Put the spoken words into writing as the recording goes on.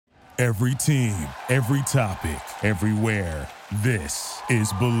Every team, every topic, everywhere. This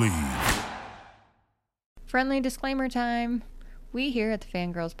is Believe. Friendly disclaimer time. We here at the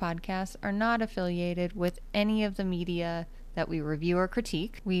Fangirls Podcast are not affiliated with any of the media that we review or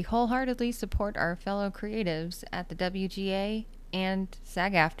critique. We wholeheartedly support our fellow creatives at the WGA and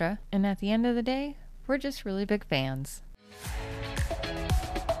SAG-AFTRA. And at the end of the day, we're just really big fans.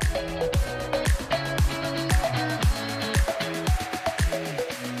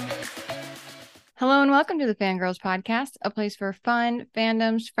 Hello and welcome to the Fangirls Podcast, a place for fun,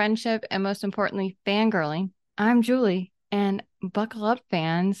 fandoms, friendship, and most importantly, fangirling. I'm Julie, and buckle up,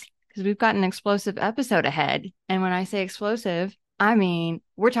 fans, because we've got an explosive episode ahead. And when I say explosive, I mean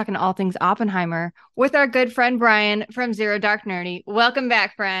we're talking all things Oppenheimer with our good friend Brian from Zero Dark Nerdy. Welcome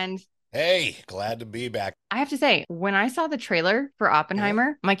back, friend. Hey, glad to be back. I have to say, when I saw the trailer for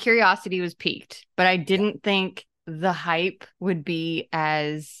Oppenheimer, my curiosity was piqued, but I didn't think the hype would be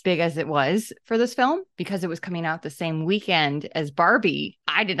as big as it was for this film because it was coming out the same weekend as Barbie.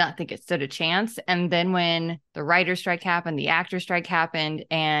 I did not think it stood a chance. And then when the writer's strike happened, the actor's strike happened,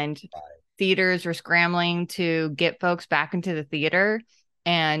 and theaters were scrambling to get folks back into the theater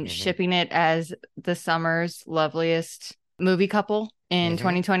and shipping it as the summer's loveliest movie couple in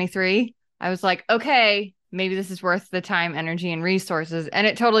 2023, I was like, okay, maybe this is worth the time, energy, and resources. And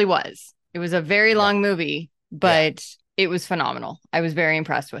it totally was. It was a very long movie, but it was phenomenal. I was very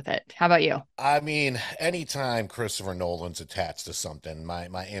impressed with it. How about you? I mean, anytime Christopher Nolan's attached to something,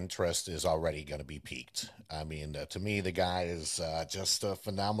 my interest is already going to be piqued. I mean, to me, the guy is just a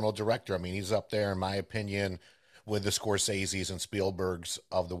phenomenal director. I mean, he's up there, in my opinion, with the Scorseses and Spielbergs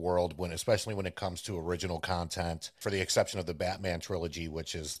of the world, especially when it comes to original content, for the exception of the Batman trilogy,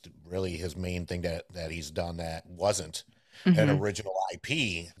 which is really his main thing that he's done that wasn't an original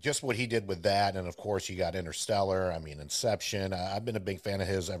IP. Just what he did with that. And of course, you got Interstellar. I mean, Inception. I've been a big fan of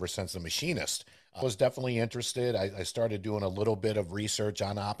his ever since The Machinist. I was definitely interested. I started doing a little bit of research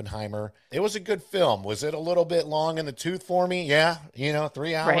on Oppenheimer. It was a good film. Was it a little bit long in the tooth for me? Yeah.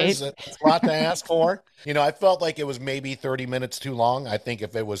 3 hours. That's a lot to ask for. I felt like it was maybe 30 minutes too long. I think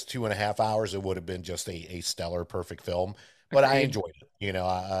if it was 2.5 hours, it would have been just a stellar, perfect film. But I enjoyed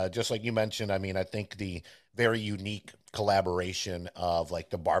it. Just like you mentioned, I mean, I think the very unique collaboration of like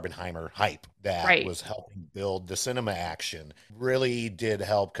the Barbenheimer hype that was helping build the cinema action really did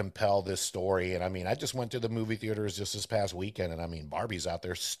help compel this story. And I mean, I just went to the movie theaters just this past weekend, and I mean, Barbie's out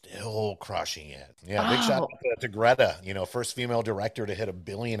there still crushing it. Yeah, big shout out to Greta, first female director to hit $1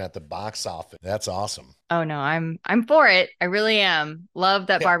 billion at the box office. That's awesome. Oh no, I'm for it. I really am. Love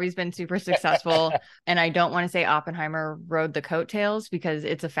that Barbie's been super successful. And I don't want to say Oppenheimer rode the coattails because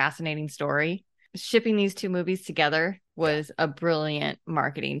it's a fascinating story. Shipping these two movies together was a brilliant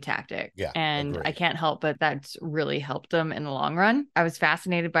marketing tactic. Yeah, and agreed. I can't help but that's really helped them in the long run. I was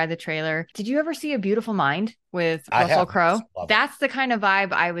fascinated by the trailer. Did you ever see A Beautiful Mind with Russell Crowe? That's the kind of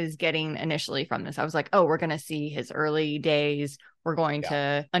vibe I was getting initially from this. I was like, oh, we're going to see his early days. We're going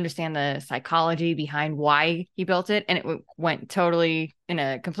to understand the psychology behind why he built it. And it went totally in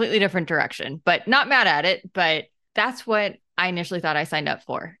a completely different direction, but not mad at it. But that's what I initially thought I signed up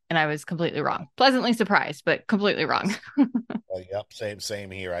for, and I was completely wrong. Pleasantly surprised, but completely wrong. Same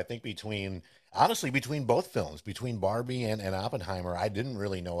here. I think between both films, between Barbie and Oppenheimer, I didn't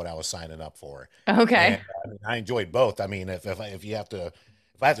really know what I was signing up for. Okay. And, I enjoyed both. I mean, if I have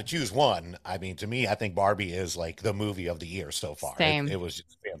to choose one, I mean, to me, I think Barbie is like the movie of the year so far. Same. It was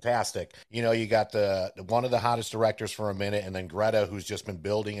just fantastic. You got the one of the hottest directors for a minute, and then Greta, who's just been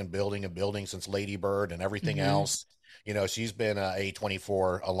building and building and building since Lady Bird and everything else. She's been a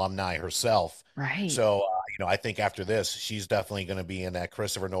A24 alumni herself. Right. So, I think after this, she's definitely going to be in that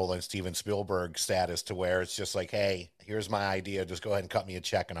Christopher Nolan, Steven Spielberg status to where it's just like, hey, here's my idea. Just go ahead and cut me a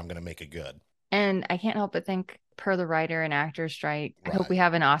check and I'm going to make it good. And I can't help but think, per the writer and actor strike, I hope we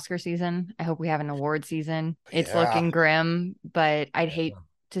have an Oscar season. I hope we have an award season. It's looking grim, but I'd hate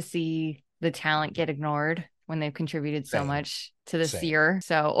to see the talent get ignored when they've contributed so much to this year.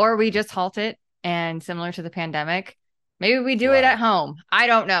 So, or we just halt it, and similar to the pandemic, maybe we do it at home. I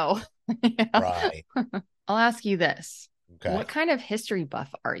don't know. Right. I'll ask you this. Okay. What kind of history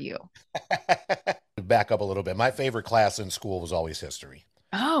buff are you? Back up a little bit. My favorite class in school was always history.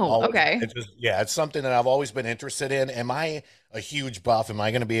 Oh, okay. It's something that I've always been interested in. Am I a huge buff? Am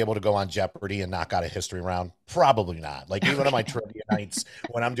I going to be able to go on Jeopardy and knock out a history round? Probably not. Like even on my trivia nights,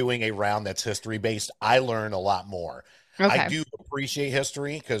 when I'm doing a round that's history based, I learn a lot more. Okay. I do appreciate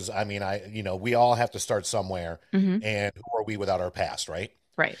history because we all have to start somewhere, and who are we without our past, right?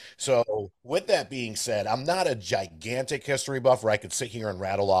 Right. So with that being said, I'm not a gigantic history buff where I could sit here and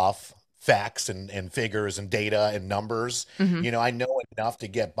rattle off facts and figures and data and numbers. Hmm. You know, I know enough to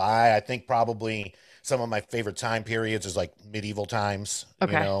get by. I think probably some of my favorite time periods is like medieval times, you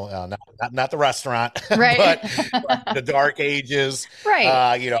Okay. know, not the restaurant, Right. but the Dark Ages.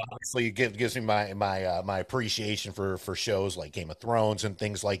 Right. You know, obviously it gives me my appreciation for shows like Game of Thrones and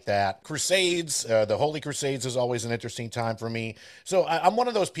things like that. Crusades, the Holy Crusades is always an interesting time for me. So I'm one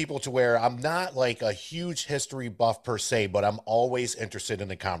of those people to where I'm not like a huge history buff per se, but I'm always interested in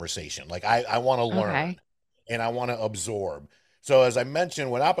the conversation. Like I want to learn Okay. and I want to absorb. So as I mentioned,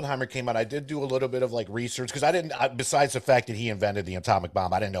 when Oppenheimer came out, I did do a little bit of like research because besides the fact that he invented the atomic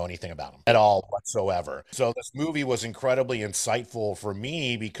bomb, I didn't know anything about him at all whatsoever. So this movie was incredibly insightful for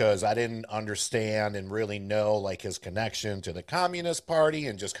me because I didn't understand and really know like his connection to the Communist Party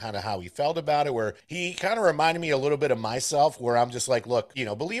and just kind of how he felt about it, where he kind of reminded me a little bit of myself, where I'm just like, look, you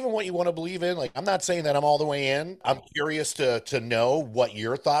know, believe in what you want to believe in. Like, I'm not saying that I'm all the way in. I'm curious to know what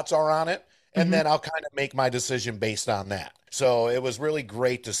your thoughts are on it, and Hmm. then I'll kind of make my decision based on that. So it was really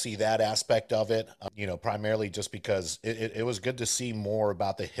great to see that aspect of it, you know, primarily just because it was good to see more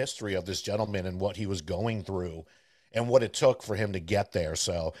about the history of this gentleman and what he was going through and what it took for him to get there.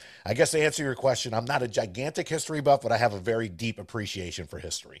 So I guess to answer your question, I'm not a gigantic history buff, but I have a very deep appreciation for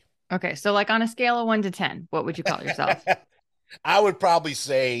history. Okay. So, like on a scale of 1 to 10, what would you call yourself? I would probably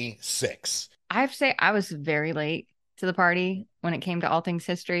say 6. I have to say, I was very late to the party when it came to all things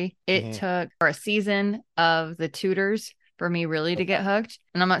history. It Mhm. took for a season of The Tudors for me really to get hooked.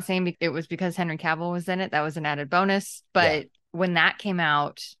 And I'm not saying it was because Henry Cavill was in it. That was an added bonus. Yeah. But when that came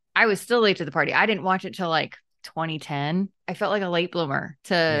out, I was still late to the party. I didn't watch it till like 2010. I felt like a late bloomer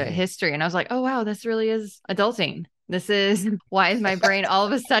to Mhm. history. And I was like, oh, wow, this really is adulting. This is why is my brain all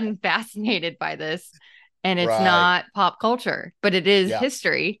of a sudden fascinated by this? And it's Right. not pop culture, but it is Yeah.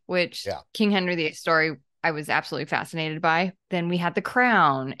 history, which Yeah. King Henry VIII story I was absolutely fascinated by. Then we had The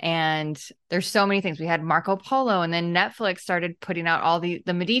Crown, and there's so many things. We had Marco Polo, and then Netflix started putting out all the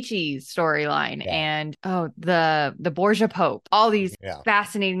Medici storyline, Yeah. and the Borgia Pope, all these Yeah.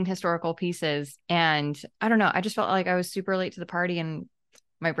 fascinating historical pieces. And I don't know, I just felt like I was super late to the party, and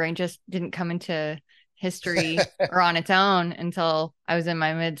my brain just didn't come into history or on its own until I was in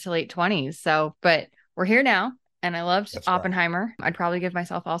my mid to late 20s. So, but we're here now, and I loved That's right. Oppenheimer. I'd probably give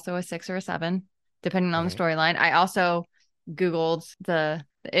myself also a 6 or a 7, depending on the Mhm. storyline. I also Googled the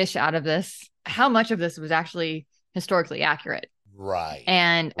ish out of this, how much of this was actually historically accurate. Right.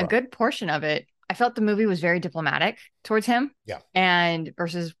 And a Right. good portion of it, I felt the movie was very diplomatic towards him Yeah. and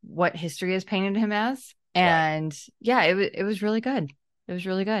versus what history has painted him as. Right. And yeah, it was really good. It was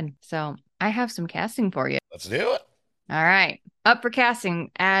really good. So I have some casting for you. Let's do it. All right. Up for casting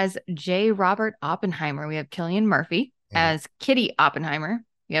as J. Robert Oppenheimer, we have Cillian Murphy. Mhm. As Kitty Oppenheimer,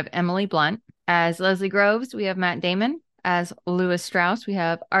 we have Emily Blunt. As Leslie Groves, we have Matt Damon. As Lewis Strauss, we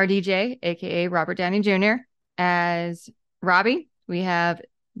have RDJ, aka Robert Downey Jr. As Robbie, we have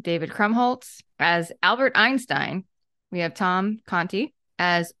David Krumholtz. As Albert Einstein, we have Tom Conti.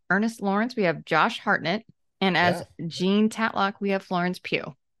 As Ernest Lawrence, we have Josh Hartnett. And as Yeah. Jean Tatlock, we have Florence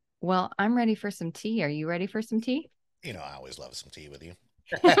Pugh. Well, I'm ready for some tea. Are you ready for some tea? You know, I always love some tea with you.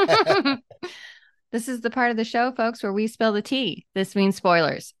 This is the part of the show, folks, where we spill the tea. This means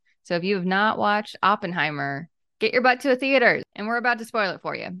spoilers. So if you have not watched Oppenheimer, get your butt to a theater, and we're about to spoil it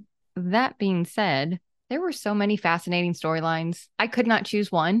for you. That being said, there were so many fascinating storylines. I could not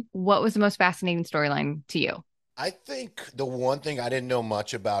choose one. What was the most fascinating storyline to you? I think the one thing I didn't know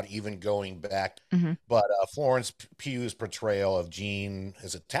much about, even going back, Mm-hmm. but Florence Pugh's portrayal of Jean,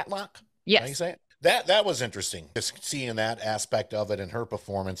 is it Tatlock? Is that how you Yes. say it? That was interesting. Just seeing that aspect of it and her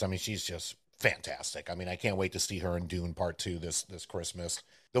performance. I mean, she's just fantastic. I mean, I can't wait to see her in Dune Part 2 this Christmas.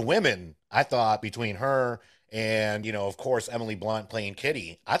 The women, I thought between her and, you know, of course, Emily Blunt playing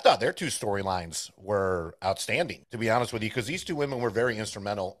Kitty, I thought their two storylines were outstanding, to be honest with you, because these two women were very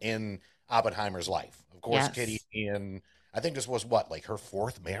instrumental in Oppenheimer's life. Of course, Kitty Yes. in, I think this was what, like her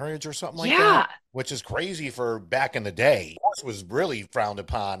fourth marriage or something like that, Yeah. which is crazy for back in the day. This was really frowned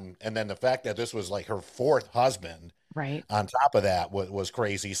upon. And then the fact that this was like her fourth husband Right. on top of that was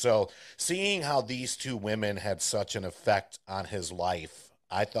crazy. So seeing how these two women had such an effect on his life,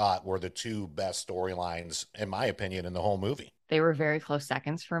 I thought were the two best storylines, in my opinion, in the whole movie. They were very close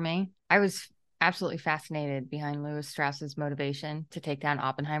seconds for me. I was absolutely fascinated behind Lewis Strauss's motivation to take down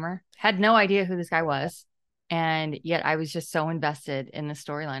Oppenheimer. Had no idea who this guy was. And yet I was just so invested in the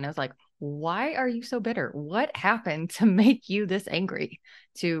storyline. I was like, why are you so bitter? What happened to make you this angry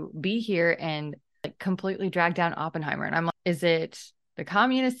to be here and like completely drag down Oppenheimer? And I'm like, is it the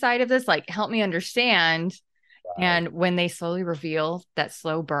communist side of this? Like, help me understand. And when they slowly reveal that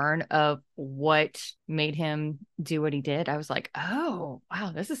slow burn of what made him do what he did, I was like, oh,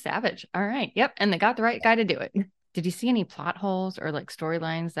 wow, this is savage. All right. Yep. And they got the right guy to do it. Did you see any plot holes or like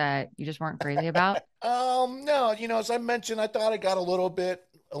storylines that you just weren't crazy about? No, as I mentioned, I thought I got a little bit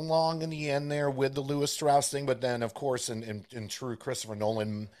along in the end there with the Lewis Strauss thing, but then of course in true Christopher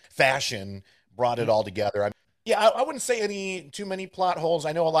Nolan fashion brought it all together. Yeah, I wouldn't say too many plot holes.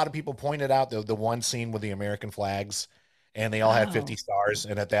 I know a lot of people pointed out the one scene with the American flags, and they all had 50 Oh, stars,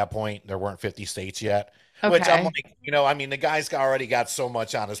 and at that point there weren't 50 states yet. Which I'm okay. like, the guy's already got so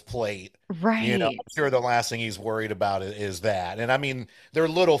much on his plate. Right. I'm sure the last thing he's worried about is that. And they're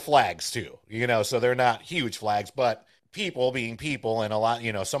little flags too, so they're not huge flags, but people being people, and a lot,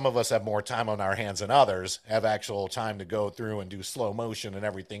 some of us have more time on our hands than others, have actual time to go through and do slow motion and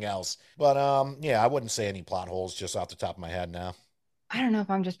everything else. But yeah, I wouldn't say any plot holes just off the top of my head now. I don't know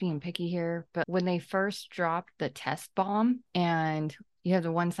if I'm just being picky here, but when they first dropped the test bomb and you have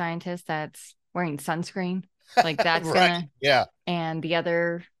the one scientist that's wearing sunscreen, like that's Right. gonna, Yeah. and the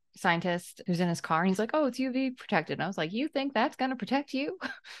other scientist who's in his car and he's like, oh, it's UV protected. And I was like, you think that's gonna protect you?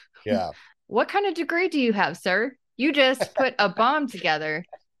 Yeah. What kind of degree do you have, sir? You just put a bomb together,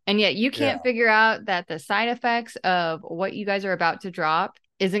 and yet you Yeah. can't figure out that the side effects of what you guys are about to drop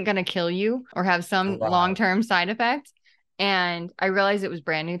isn't going to kill you or have some Right. long-term side effect. And I realized it was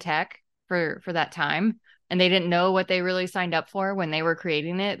brand new tech for that time, and they didn't know what they really signed up for when they were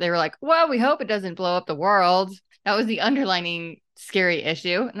creating it. They were like, "Well, we hope it doesn't blow up the world." That was the underlining scary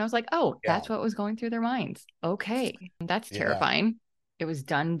issue, and I was like, "Oh, Yeah. that's what was going through their minds." Okay, that's Yeah. terrifying. It was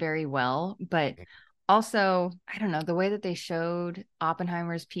done very well, but also, I don't know, the way that they showed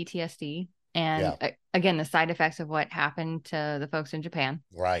Oppenheimer's PTSD and Yeah. Again, the side effects of what happened to the folks in Japan.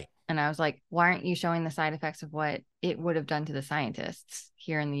 Right. And I was like, why aren't you showing the side effects of what it would have done to the scientists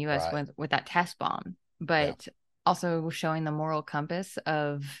here in the US Right. with that test bomb? Yeah. But also showing the moral compass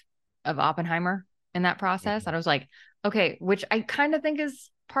of Oppenheimer in that process. Mhm. And I was like, okay, which I kind of think is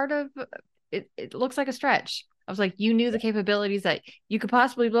part of it. It looks like a stretch. I was like, you knew the capabilities that you could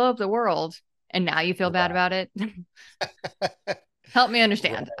possibly blow up the world, and now you feel bad Right. about it. Help me Right.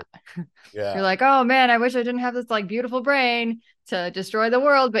 understand. You're Yeah. like, oh man, I wish I didn't have this like beautiful brain to destroy the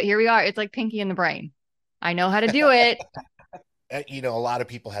world, but here we are. It's like Pinky in the Brain. I know how to do it. A lot of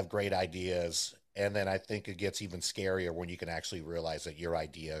people have great ideas, and then I think it gets even scarier when you can actually realize that your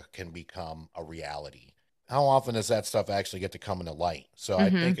idea can become a reality. How often does that stuff actually get to come into light? So I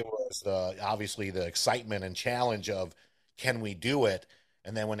Mm-hmm. think it was obviously the excitement and challenge of can we do it?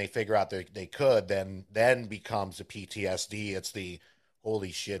 And then when they figure out they could, then becomes the PTSD. It's the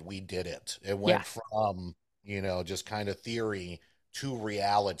holy shit, we did it. It Yeah. went from, just kind of theory to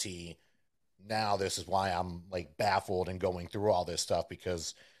reality. Now this is why I'm like baffled and going through all this stuff,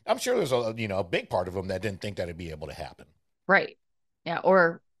 because I'm sure there's a big part of them that didn't think that it'd be able to happen. Right. Yeah.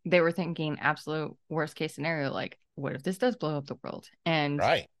 Or they were thinking absolute worst case scenario, like, what if this does blow up the world? And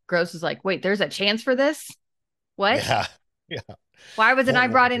Right. Gross is like, wait, there's a chance for this? What? Yeah. Yeah. Why wasn't I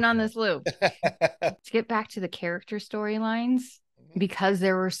What brought was in on this loop? that? To get back to the character storylines, because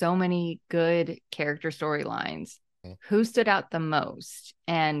there were so many good character storylines, who stood out the most?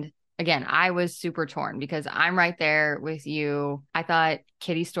 And again, I was super torn because I'm right there with you. I thought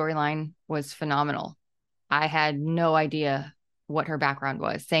Kitty's storyline was phenomenal. I had no idea what her background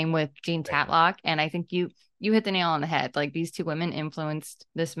was. Same with Jean Tatlock. And I think you hit the nail on the head. Like these two women influenced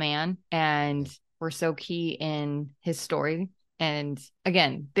this man and were so key in his story. And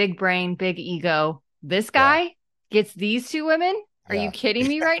again, big brain, big ego. This Yeah. guy gets these two women? Are you Yeah. kidding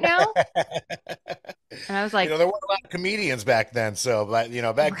me right now? And I was like, There weren't a lot of comedians back then, so but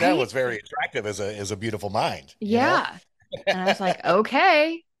back then right? was very attractive as a beautiful mind. Yeah. And I was like,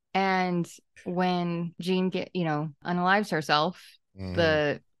 okay. And when Jean unalives herself, Hmm.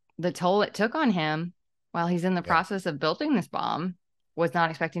 the toll it took on him while he's in the Yeah. process of building this bomb, was not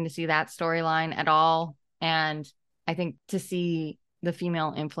expecting to see that storyline at all. And I think to see the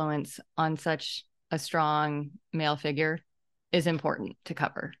female influence on such a strong male figure is important to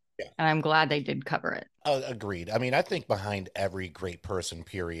cover. Yeah. And I'm glad they did cover it. Agreed. I think behind every great person,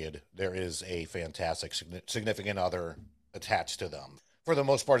 period, there is a fantastic significant other attached to them. For the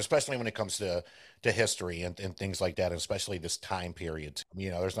most part, especially when it comes to history and things like that, and especially this time period.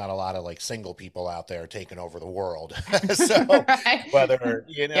 There's not a lot of like single people out there taking over the world. So Right? whether,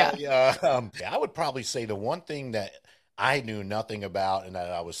 Yeah. I would probably say the one thing that I knew nothing about and that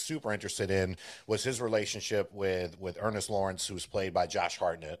I was super interested in was his relationship with Ernest Lawrence, who's played by Josh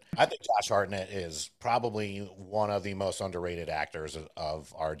Hartnett. I think Josh Hartnett is probably one of the most underrated actors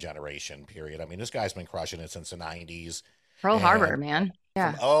of our generation, period. This guy's been crushing it since the 90s. Pearl Harbor, And man. from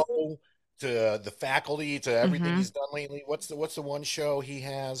Yeah. to the faculty, to everything Mm-hmm. he's done lately. What's the one show he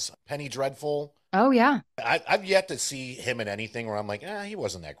has? Penny Dreadful. Oh, yeah. I've yet to see him in anything where I'm like, he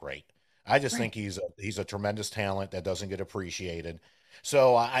wasn't that great. I just Right. think he's a tremendous talent that doesn't get appreciated.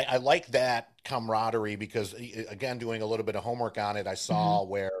 So I like that camaraderie because again, doing a little bit of homework on it, I Mm-hmm. saw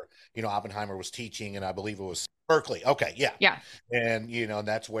where Oppenheimer was teaching, and I believe it was Berkeley. Okay, yeah, Yeah. and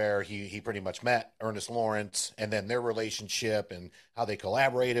that's where he pretty much met Ernest Lawrence, and then their relationship and how they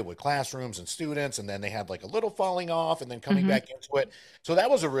collaborated with classrooms and students, and then they had like a little falling off, and then coming Mm-hmm. back into it. So that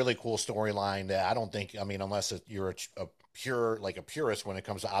was a really cool storyline that I don't think, I mean, unless you're a pure like a purist when it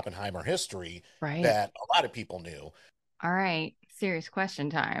comes to Oppenheimer history, Right. that a lot of people knew. All right. Serious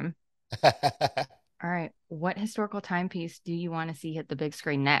question time. All right. What historical timepiece do you want to see hit the big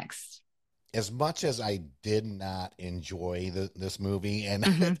screen next? As much as I did not enjoy this movie, and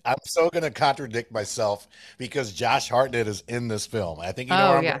Mm-hmm. I'm so going to contradict myself because Josh Hartnett is in this film. I think you know Oh,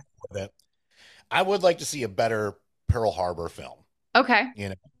 where I'm yeah. going with it. I would like to see a better Pearl Harbor film. Okay. You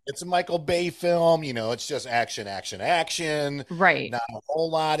know, it's a Michael Bay film. It's just action, action, action. Right. Not a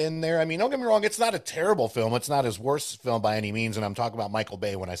whole lot in there. I mean, don't get me wrong, it's not a terrible film. It's not his worst film by any means. And I'm talking about Michael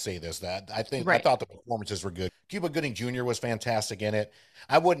Bay when I say this. That I Right. thought the performances were good. Cuba Gooding Jr. was fantastic in it.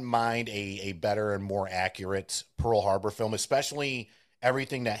 I wouldn't mind a better and more accurate Pearl Harbor film, especially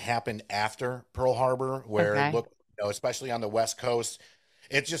everything that happened after Pearl Harbor, where it Okay. looked, especially on the West Coast,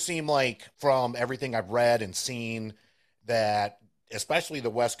 it just seemed like from everything I've read and seen that especially the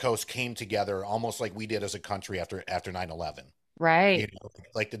West Coast came together almost like we did as a country after 9/11. Right.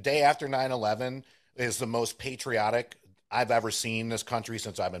 Like the day after 9/11 is the most patriotic I've ever seen this country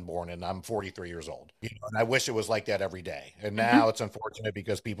since I've been born, and I'm 43 years old. And I wish it was like that every day. And Mm-hmm. now it's unfortunate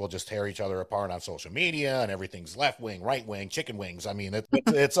because people just tear each other apart on social media, and everything's left wing, right wing, chicken wings. I mean,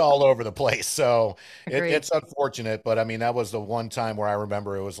 it's all over the place. So Agreed. it's unfortunate, but I mean, that was the one time where I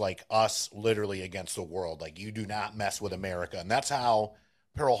remember it was like us literally against the world. Like, you do not mess with America, and that's how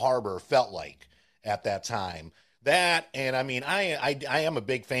Pearl Harbor felt like at that time. That, and I mean, I am a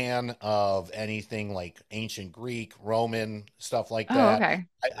big fan of anything like ancient Greek, Roman stuff like Oh, that. okay.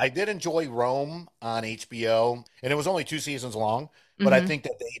 I did enjoy Rome on HBO, and it was only 2 seasons long, but I Mm-hmm. think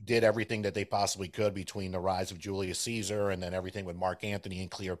that they did everything that they possibly could between the rise of Julius Caesar and then everything with Mark Antony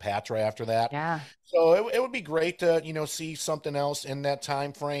and Cleopatra after that. Yeah. So it would be great to, see something else in that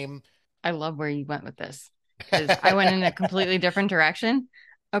time frame. I love where you went with this because I went in a completely different direction.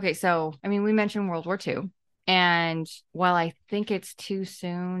 Okay, so I mean, we mentioned World War II, and while I think it's too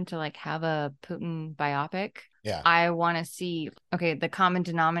soon to like have a Putin biopic, Yeah, I want to see the common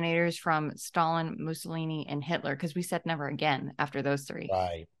denominators from Stalin, Mussolini, and Hitler because we said never again after those three.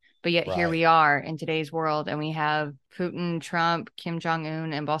 right, But yet here right, we are in today's world, and we have Putin, Trump, Kim Jong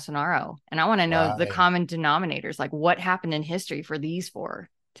Un, and Bolsonaro. And I want to know the right, common denominators, like what happened in history for these four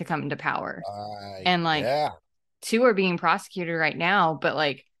to come into power. right. And like Yeah, two are being prosecuted right now, but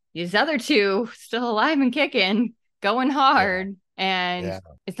like these other two still alive and kicking, going yeah, hard. And yeah,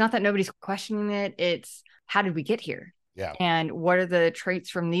 it's not that nobody's questioning it, it's how did we get here? yeah, And what are the traits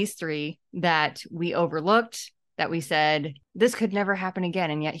from these three that we overlooked, that we said this could never happen again,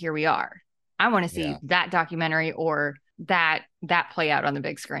 and yet here we are? I want to see yeah, that documentary or that play out on the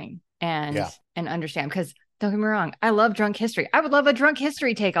big screen and yeah. understand, because don't get me wrong, I love drunk history. I would love a drunk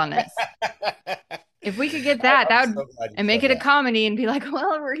history take on this. If we could get that, I'm that would, so glad you and make said it a that. comedy and be like,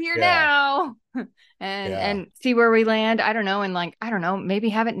 well, we're here Yeah, now. and yeah. see where we land. I don't know. And like, I don't know, maybe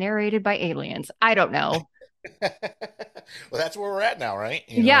have it narrated by aliens. I don't know. Well, that's where we're at now, right?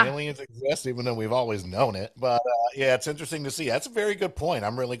 Yeah. Aliens exist, even though we've always known it. But yeah, it's interesting to see. That's a very good point.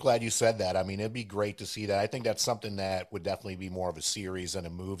 I'm really glad you said that. I mean, it'd be great to see that. I think that's something that would definitely be more of a series than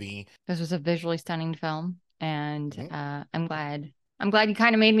a movie. This was a visually stunning film. And Mhm. I'm glad. I'm glad you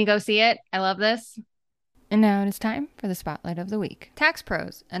kind of made me go see it. I love this. And now it is time for the spotlight of the week. Tax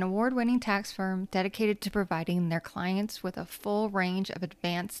Pros, an award-winning tax firm dedicated to providing their clients with a full range of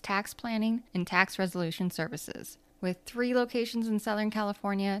advanced tax planning and tax resolution services. With 3 locations in Southern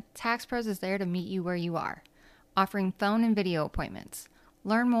California, Tax Pros is there to meet you where you are, offering phone and video appointments.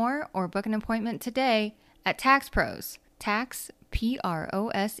 Learn more or book an appointment today at Tax Pros,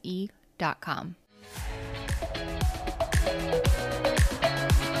 taxprose.com.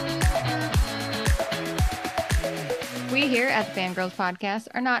 We here at the Fangirls Podcast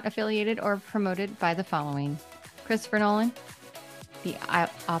are not affiliated or promoted by the following: Christopher Nolan, the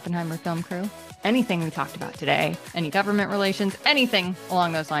Oppenheimer film crew, anything we talked about today, any government relations, anything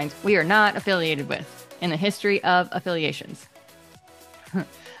along those lines, we are not affiliated with in the history of affiliations.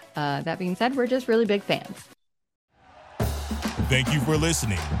 That being said, we're just really big fans. Thank you for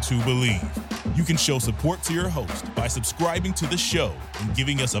listening to Believe. You can show support to your host by subscribing to the show and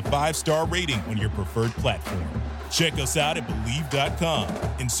giving us a 5-star rating on your preferred platform. Check us out at Believe.com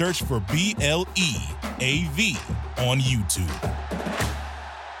and search for BLEAV on YouTube.